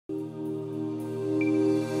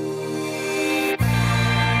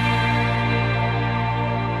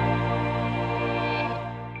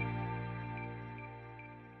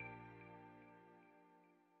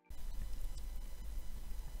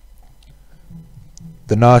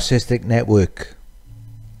The Narcissistic Network.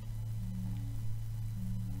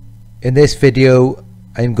 In this video,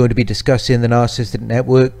 I am going to be discussing the Narcissistic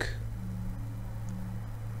Network.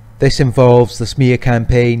 This involves the smear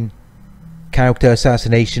campaign, character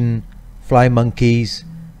assassination, fly monkeys,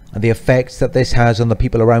 and the effects that this has on the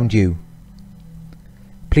people around you.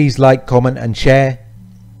 Please like, comment and share.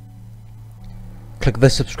 Click the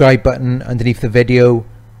subscribe button underneath the video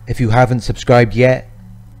if you haven't subscribed yet.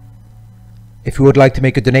 If you would like to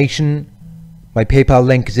make a donation, my PayPal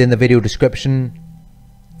link is in the video description.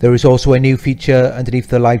 There is also a new feature underneath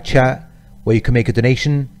the live chat where you can make a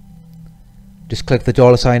donation. Just click the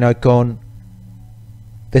 $ icon.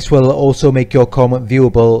 This will also make your comment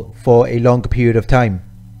viewable for a longer period of time.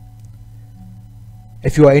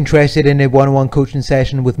 If you are interested in a one-on-one coaching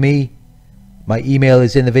session with me, my email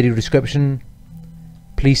is in the video description.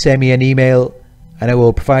 Please send me an email and I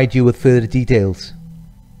will provide you with further details.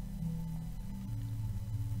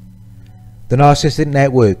 The Narcissistic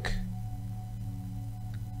Network.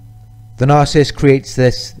 The narcissist creates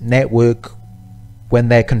this network when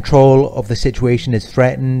their control of the situation is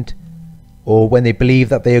threatened, or when they believe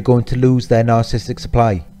that they are going to lose their narcissistic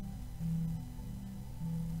supply.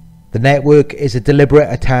 The network is a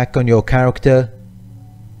deliberate attack on your character.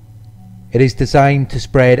 It is designed to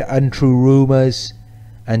spread untrue rumors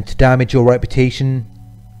and to damage your reputation.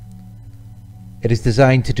 It is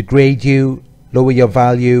designed to degrade you, lower your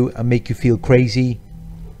value and make you feel crazy.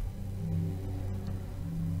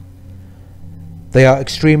 They are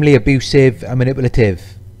extremely abusive and manipulative,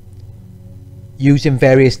 using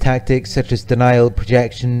various tactics such as denial,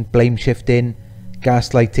 projection, blame shifting,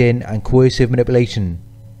 gaslighting and coercive manipulation.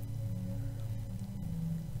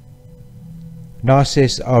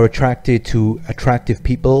 Narcissists are attracted to attractive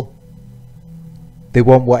people. They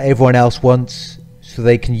want what everyone else wants, so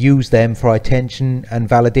they can use them for attention and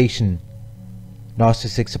validation.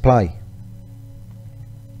 Narcissistic supply.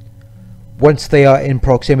 Once they are in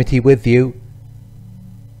proximity with you,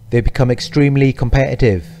 they become extremely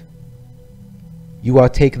competitive. You are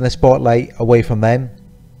taking the spotlight away from them.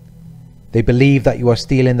 They believe that you are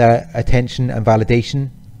stealing their attention and validation.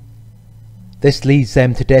 This leads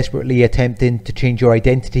them to desperately attempting to change your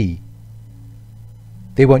identity.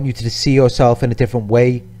 They want you to see yourself in a different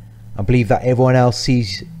way and believe that everyone else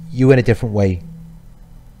sees you in a different way.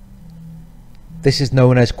 This is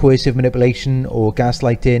known as coercive manipulation or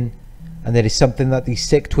gaslighting, and it is something that these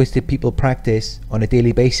sick, twisted people practice on a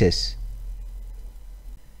daily basis.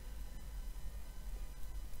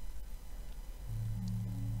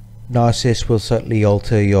 Narcissists will subtly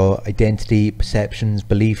alter your identity, perceptions,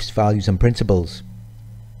 beliefs, values and principles.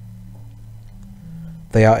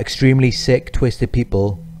 They are extremely sick, twisted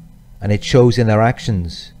people, and it shows in their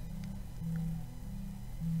actions.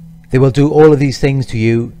 They will do all of these things to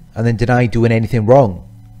you and then deny doing anything wrong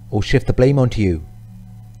or shift the blame onto you.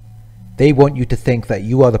 They want you to think that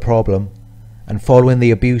you are the problem, and following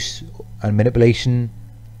the abuse and manipulation,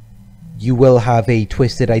 you will have a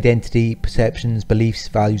twisted identity, perceptions, beliefs,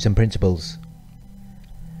 values and principles.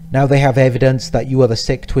 Now they have evidence that you are the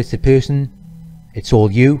sick, twisted person. It's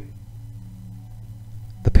all you.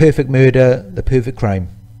 The perfect murder, the perfect crime.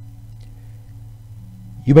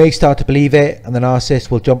 You may start to believe it, and the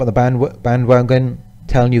narcissist will jump on the bandwagon,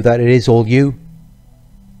 telling you that it is all you.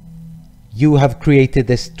 You have created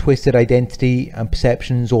this twisted identity and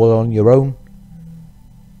perceptions all on your own.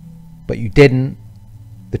 But you didn't.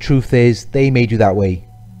 The truth is, they made you that way.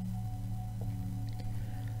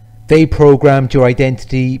 They programmed your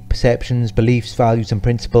identity, perceptions, beliefs, values and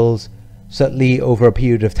principles subtly over a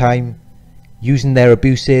period of time, using their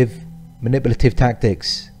abusive, manipulative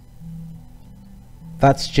tactics.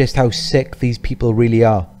 That's just how sick these people really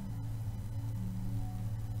are.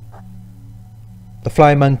 The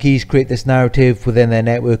fly monkeys create this narrative within their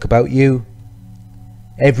network about you.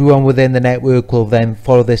 Everyone within the network will then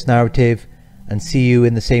follow this narrative and see you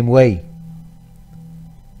in the same way.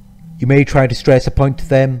 You may try to stress a point to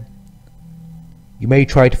them. You may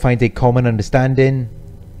try to find a common understanding.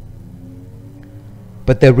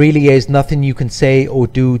 But there really is nothing you can say or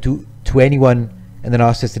do to anyone in the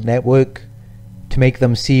narcissistic network to make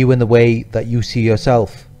them see you in the way that you see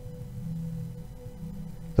yourself.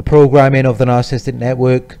 The programming of the narcissistic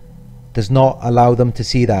network does not allow them to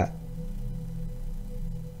see that.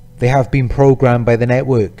 They have been programmed by the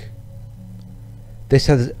network. This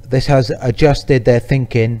has adjusted their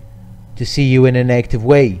thinking to see you in a negative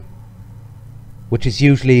way, which is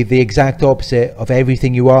usually the exact opposite of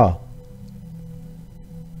everything you are.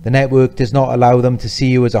 The network does not allow them to see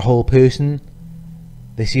you as a whole person.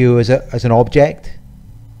 They see you as an object.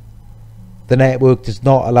 The network does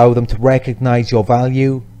not allow them to recognize your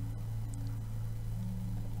value.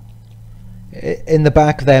 In the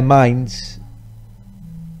back of their minds,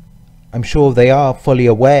 I'm sure they are fully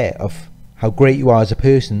aware of how great you are as a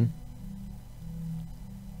person,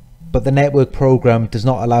 but the network program does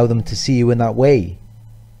not allow them to see you in that way.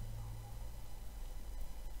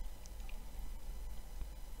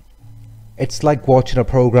 It's like watching a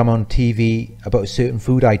program on TV about a certain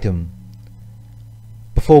food item.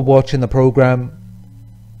 Before watching the program,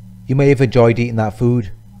 you may have enjoyed eating that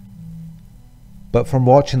food, but from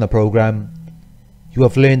watching the program, you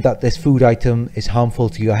have learned that this food item is harmful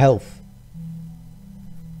to your health.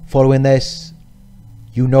 Following this,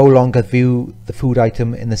 you no longer view the food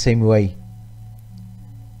item in the same way.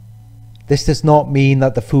 This does not mean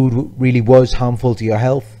that the food really was harmful to your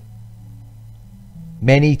health.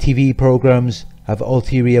 Many TV programs have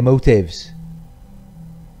ulterior motives,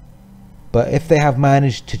 but if they have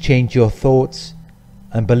managed to change your thoughts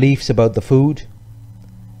and beliefs about the food,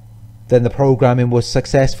 then the programming was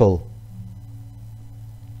successful.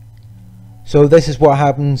 So this is what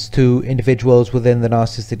happens to individuals within the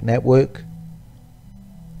narcissistic network.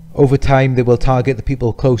 Over time, they will target the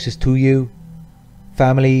people closest to you,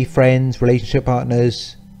 family, friends, relationship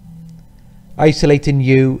partners. Isolating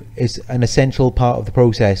you is an essential part of the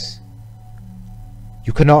process.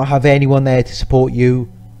 You cannot have anyone there to support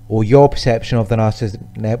you or your perception of the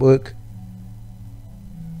narcissistic network.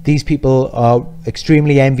 These people are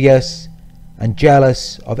extremely envious and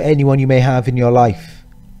jealous of anyone you may have in your life.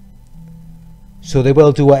 So they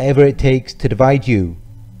will do whatever it takes to divide you,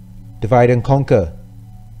 divide and conquer.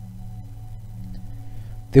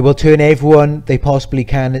 They will turn everyone they possibly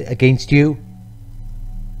can against you.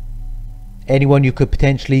 Anyone you could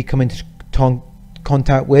potentially come into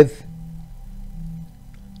contact with.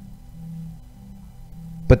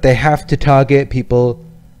 But they have to target people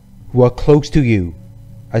who are close to you,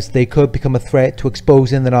 as they could become a threat to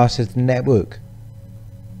exposing the narcissistic network.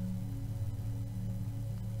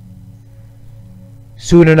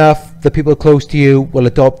 Soon enough, the people close to you will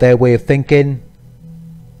adopt their way of thinking.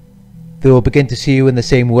 They will begin to see you in the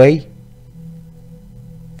same way.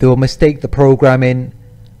 They will mistake the programming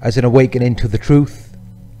as an awakening to the truth,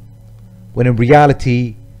 when in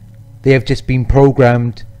reality they have just been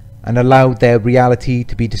programmed and allowed their reality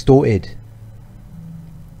to be distorted.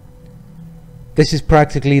 This is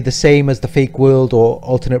practically the same as the fake world or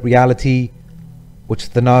alternate reality which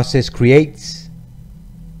the narcissist creates.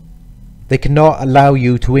 They cannot allow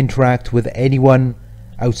you to interact with anyone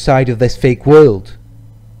outside of this fake world.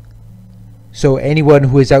 So anyone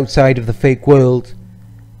who is outside of the fake world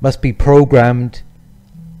must be programmed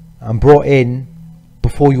and brought in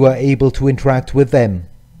before you are able to interact with them.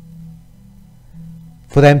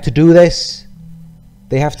 For them to do this,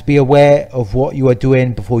 they have to be aware of what you are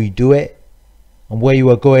doing before you do it, and where you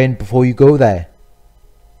are going before you go there.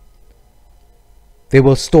 They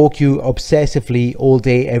will stalk you obsessively all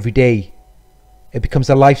day, every day. It becomes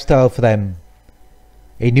a lifestyle for them,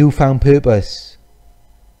 a newfound purpose.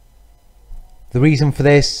 The reason for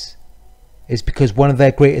this is because one of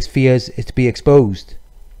their greatest fears is to be exposed.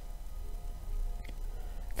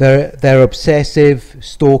 Their obsessive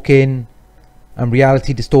stalking and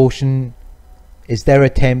reality distortion is their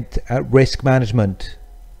attempt at risk management.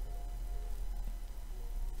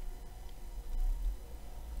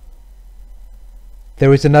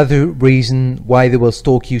 There is another reason why they will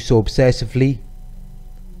stalk you so obsessively.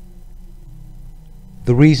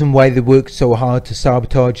 The reason why they work so hard to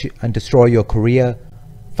sabotage and destroy your career,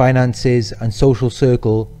 finances and social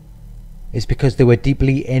circle is because they were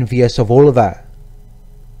deeply envious of all of that.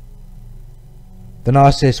 The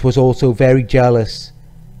narcissist was also very jealous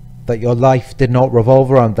that your life did not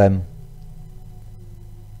revolve around them.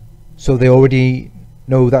 So they already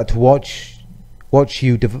know that to watch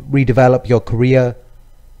you redevelop your career,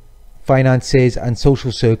 finances and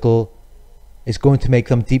social circle is going to make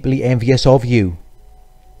them deeply envious of you.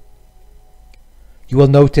 You will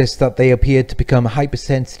notice that they appear to become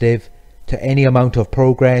hypersensitive to any amount of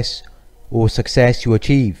progress or success you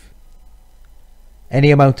achieve.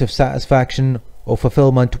 Any amount of satisfaction or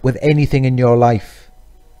fulfillment with anything in your life.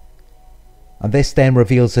 And this then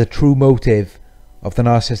reveals the true motive of the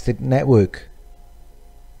narcissistic network.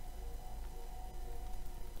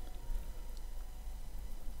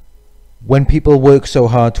 When people work so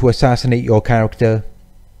hard to assassinate your character,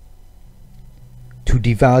 to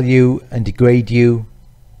devalue and degrade you,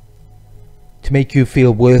 to make you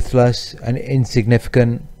feel worthless and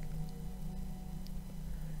insignificant,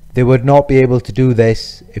 they would not be able to do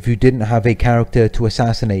this if you didn't have a character to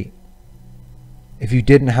assassinate, if you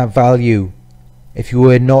didn't have value, if you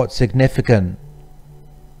were not significant.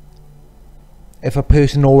 If a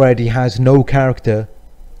person already has no character,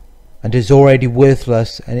 and is already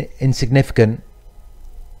worthless and insignificant,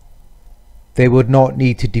 they would not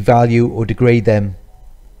need to devalue or degrade them.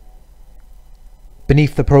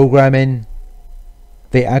 Beneath the programming,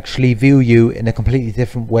 they actually view you in a completely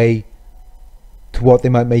different way to what they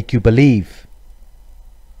might make you believe.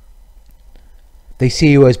 They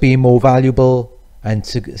see you as being more valuable and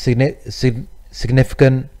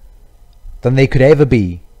significant than they could ever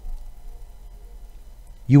be.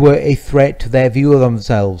 You were a threat to their view of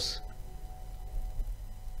themselves.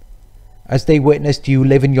 As they witnessed you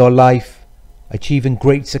living your life, achieving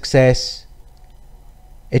great success,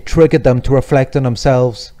 it triggered them to reflect on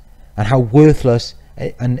themselves and how worthless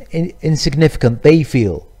and insignificant they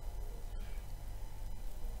feel.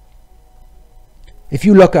 If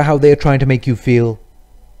you look at how they are trying to make you feel,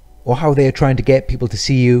 or how they are trying to get people to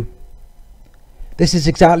see you, this is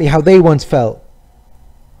exactly how they once felt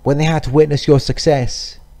when they had to witness your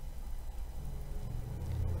success.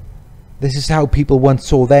 This is how people once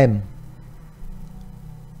saw them.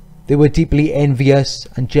 They were deeply envious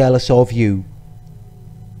and jealous of you.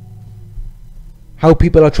 How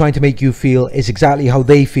people are trying to make you feel is exactly how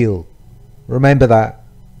they feel. Remember that.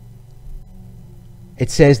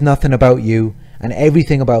 It says nothing about you and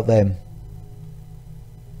everything about them.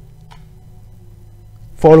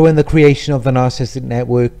 Following the creation of the Narcissistic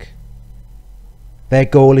Network, their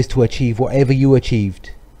goal is to achieve whatever you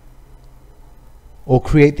achieved, or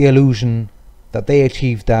create the illusion that they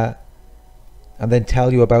achieved that and then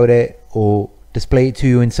tell you about it or display it to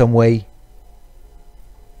you in some way.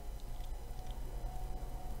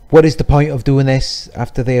 What is the point of doing this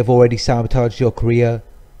after they have already sabotaged your career,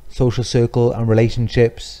 social circle and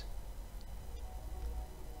relationships?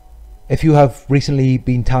 If you have recently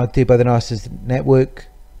been targeted by the Narcissistic Network,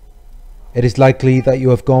 it is likely that you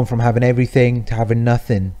have gone from having everything to having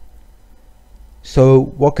nothing. So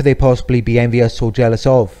what could they possibly be envious or jealous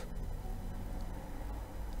of?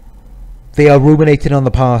 They are ruminating on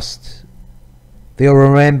the past. They are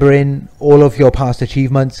remembering all of your past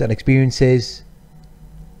achievements and experiences,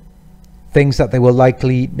 things that they will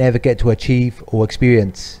likely never get to achieve or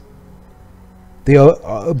experience. They are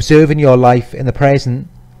observing your life in the present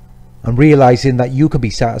and realizing that you can be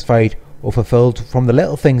satisfied or fulfilled from the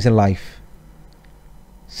little things in life,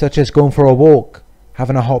 such as going for a walk,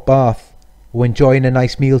 having a hot bath, or enjoying a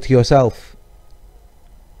nice meal to yourself.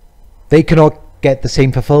 They cannot get the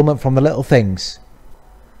same fulfillment from the little things.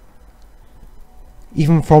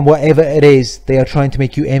 Even from whatever it is they are trying to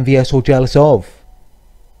make you envious or jealous of.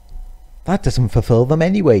 That doesn't fulfill them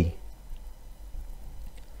anyway.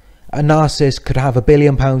 A narcissist could have £1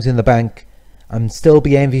 billion in the bank and still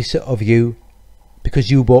be envious of you because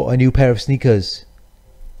you bought a new pair of sneakers.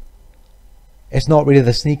 It's not really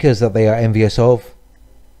the sneakers that they are envious of.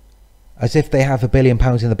 As if they have £1 billion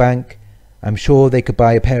in the bank, I'm sure they could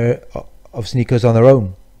buy a pair of sneakers on their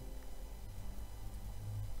own.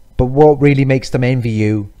 But what really makes them envy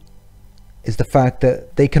you is the fact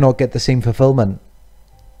that they cannot get the same fulfillment.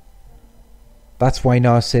 That's why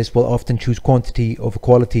narcissists will often choose quantity over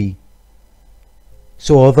quality.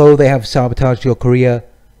 So although they have sabotaged your career,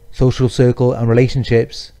 social circle and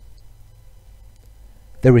relationships,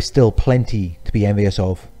 there is still plenty to be envious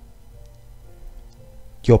of.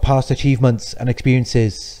 Your past achievements and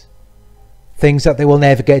experiences, things that they will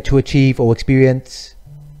never get to achieve or experience,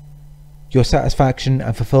 your satisfaction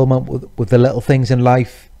and fulfillment with the little things in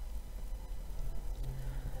life,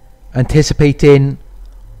 anticipating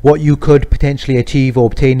what you could potentially achieve or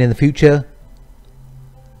obtain in the future,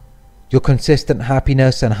 your consistent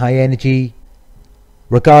happiness and high energy,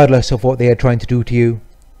 regardless of what they are trying to do to you.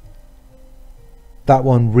 That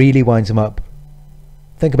one really winds them up.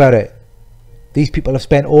 Think about it. These people have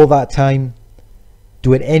spent all that time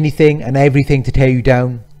doing anything and everything to tear you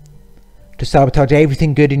down, to sabotage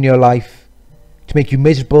everything good in your life, to make you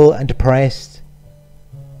miserable and depressed,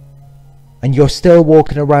 and you're still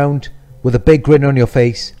walking around with a big grin on your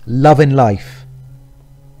face, loving life.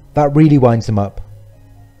 That really winds them up.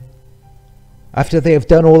 After they have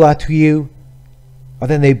done all that to you, and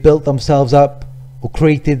then they built themselves up or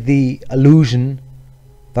created the illusion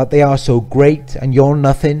that they are so great and you're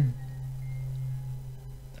nothing,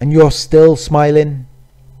 and you're still smiling,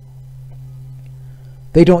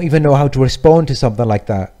 they don't even know how to respond to something like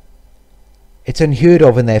that. It's unheard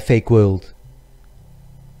of in their fake world.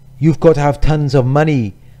 You've got to have tons of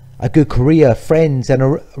money, a good career, friends and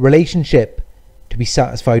a relationship to be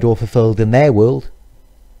satisfied or fulfilled in their world.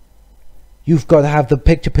 You've got to have the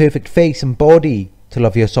picture perfect face and body to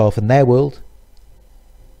love yourself in their world.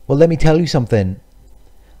 Well, let me tell you something.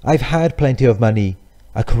 I've had plenty of money,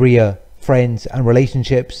 a career, friends and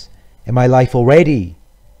relationships in my life already.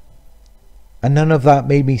 And none of that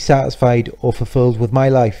made me satisfied or fulfilled with my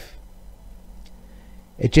life.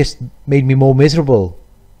 It just made me more miserable.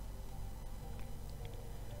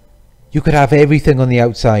 You could have everything on the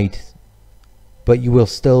outside, but you will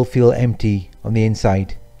still feel empty on the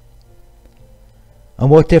inside. And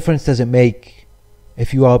what difference does it make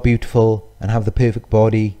if you are beautiful and have the perfect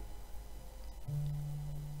body?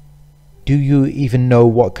 Do you even know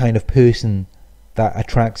what kind of person that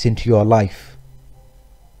attracts into your life?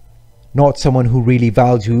 Not someone who really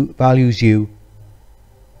values you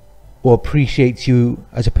or appreciates you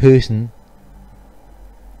as a person.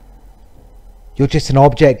 You're just an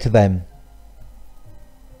object to them.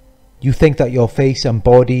 You think that your face and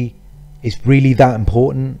body is really that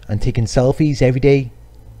important, and taking selfies every day?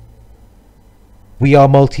 We are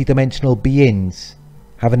multi-dimensional beings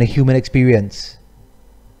having a human experience.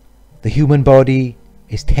 The human body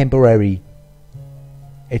is temporary.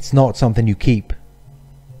 It's not something you keep.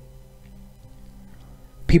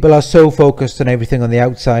 People are so focused on everything on the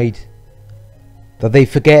outside that they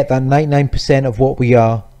forget that 99% of what we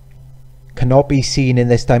are cannot be seen in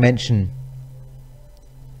this dimension.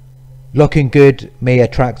 Looking good may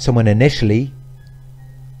attract someone initially,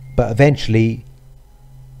 but eventually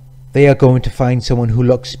they are going to find someone who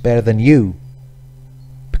looks better than you,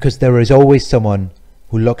 because there is always someone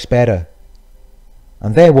who looks better.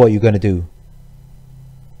 And then what are you going to do?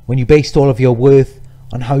 When you based all of your worth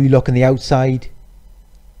on how you look on the outside,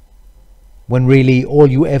 when really all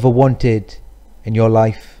you ever wanted in your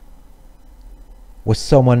life was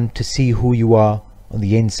someone to see who you are on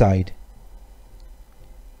the inside.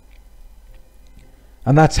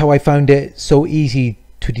 And that's how I found it so easy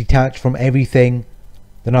to detach from everything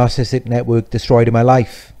the Narcissistic Network destroyed in my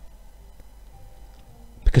life.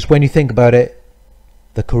 Because when you think about it,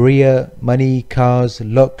 the career, money, cars,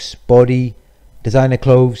 looks, body, designer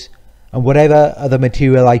clothes, and whatever other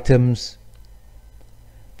material items,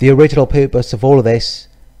 the original purpose of all of this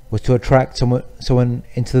was to attract someone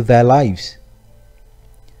into their lives,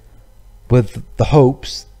 with the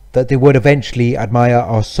hopes that they would eventually admire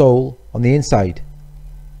our soul on the inside.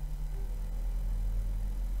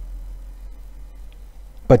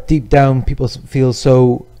 But deep down, people feel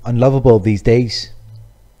so unlovable these days.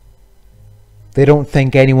 They don't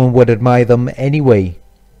think anyone would admire them anyway.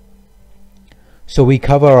 So we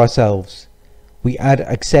cover ourselves. We add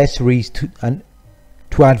accessories to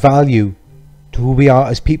add value to who we are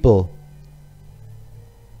as people,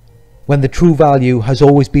 when the true value has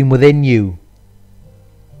always been within you.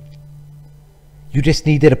 You just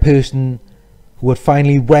needed a person who would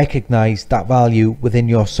finally recognize that value within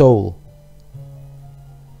your soul.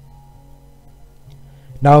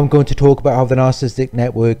 Now I'm going to talk about how the Narcissistic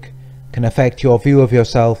Network can affect your view of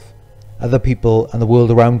yourself, other people, and the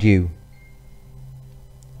world around you.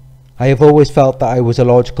 I have always felt that I was a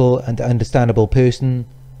logical and understandable person,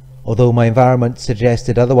 although my environment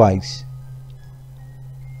suggested otherwise.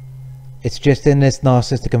 It's just in this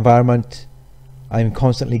narcissistic environment I am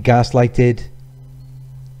constantly gaslighted.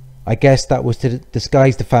 I guess that was to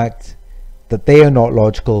disguise the fact that they are not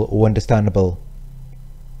logical or understandable.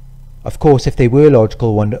 Of course, if they were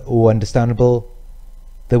logical or understandable,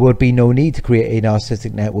 there would be no need to create a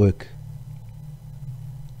narcissistic network.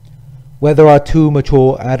 Where there are two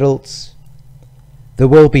mature adults, there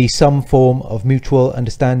will be some form of mutual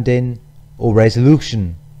understanding or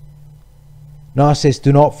resolution. Narcissists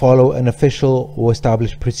do not follow an official or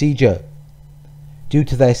established procedure due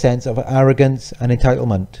to their sense of arrogance and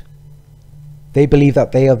entitlement. They believe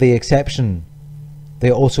that they are the exception. They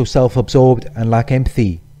are also self-absorbed and lack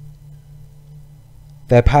empathy.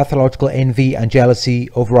 Their pathological envy and jealousy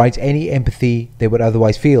overrides any empathy they would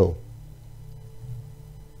otherwise feel.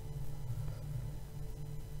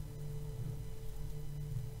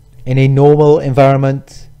 In a normal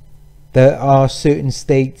environment, there are certain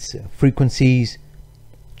states, frequencies,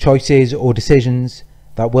 choices or decisions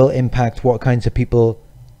that will impact what kinds of people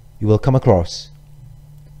you will come across.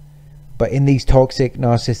 But in these toxic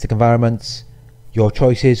narcissistic environments, your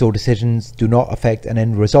choices or decisions do not affect an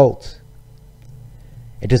end result.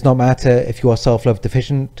 It does not matter if you are self-love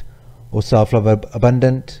deficient or self-love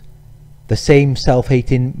abundant. The same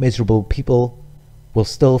self-hating, miserable people will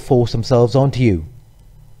still force themselves onto you.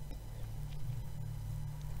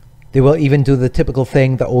 They will even do the typical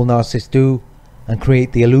thing that all narcissists do and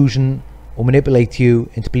create the illusion or manipulate you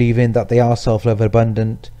into believing that they are self-love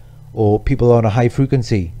abundant or people on a high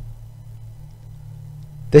frequency.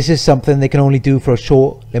 This is something they can only do for a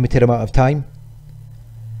short, limited amount of time.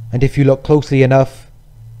 And if you look closely enough,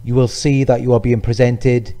 you will see that you are being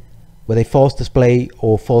presented with a false display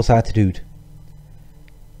or false attitude.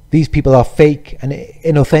 These people are fake and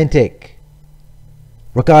inauthentic.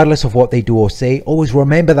 regardless of what they do or say. Always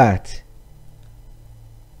remember that.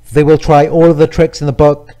 They will try all of the tricks in the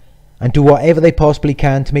book and do whatever they possibly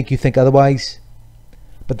can to make you think otherwise,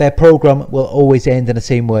 but their program will always end in the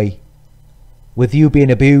same way, with you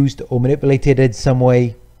being abused or manipulated in some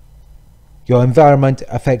way. Your environment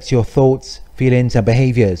affects your thoughts, feelings and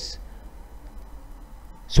behaviours.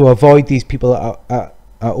 So avoid these people at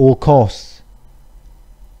all costs.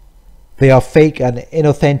 They are fake and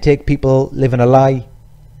inauthentic people living a lie,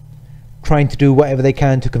 trying to do whatever they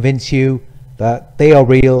can to convince you that they are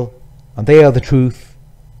real and they are the truth,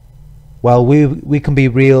 while we can be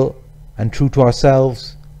real and true to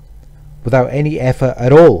ourselves without any effort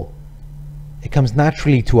at all. It comes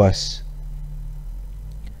naturally to us.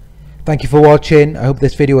 Thank you for watching. I hope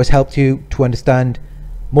this video has helped you to understand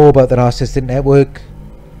more about the Narcissistic Network.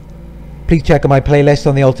 Please check out my playlist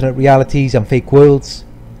on the alternate realities and fake worlds.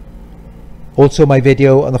 Also my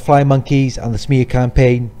video on the flying monkeys and the smear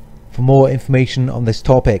campaign for more information on this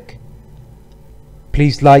topic.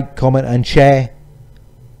 Please like, comment and share.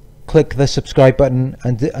 Click the subscribe button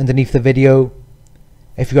underneath the video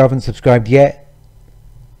if you haven't subscribed yet.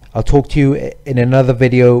 I'll talk to you in another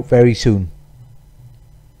video very soon.